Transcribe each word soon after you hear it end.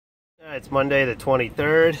It's Monday the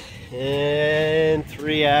 23rd and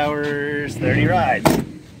 3 hours 30 rides.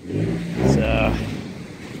 So,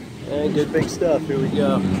 and good big stuff. Here we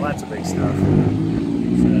go. Lots of big stuff. So,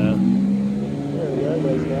 there we go.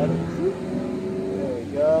 Nice got it. There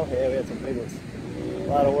we go. Yeah, we had some big ones. A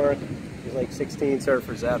lot of work. There's like 16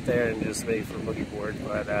 surfers out there and just me for boogie board.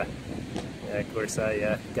 But yeah, of course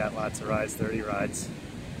I got lots of rides, 30 rides.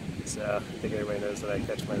 So I think everybody knows that I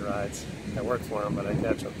catch my rides. I work for them, but I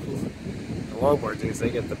catch them. The longboard dudes, they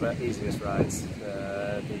get the easiest rides.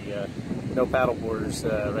 No paddle boarders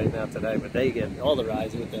right now today, but they get all the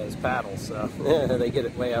rides with those paddles, so they get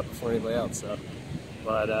it way out before anybody else. So,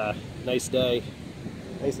 but nice day,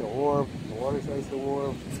 nice and warm. The water's nice and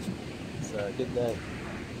warm. It's a good day.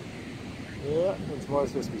 Yeah, and tomorrow's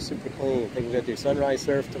supposed to be super clean. I think we're gonna do sunrise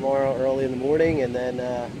surf tomorrow early in the morning, and then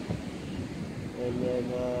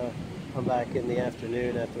come back in the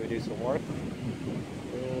afternoon after we do some work,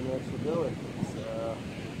 and that should do it. So,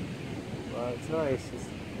 well, it's nice. It's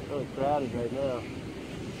really crowded right now,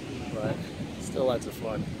 but still lots of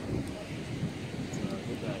fun. So,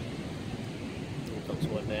 good day. Here comes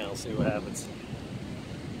one now. See what happens.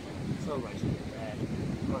 Sunrise should be bad.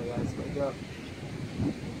 Come on, guys, wake up.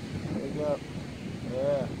 Wake up.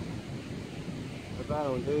 Yeah. What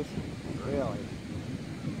about one, dudes? Really?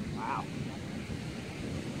 Wow.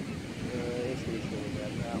 This dude's gonna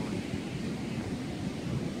get that one.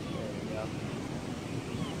 There we go.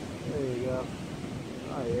 There we go.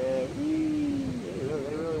 Oh yeah.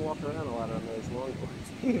 They really walk around a lot on those longboards.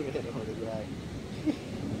 What a guy.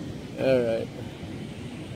 Alright.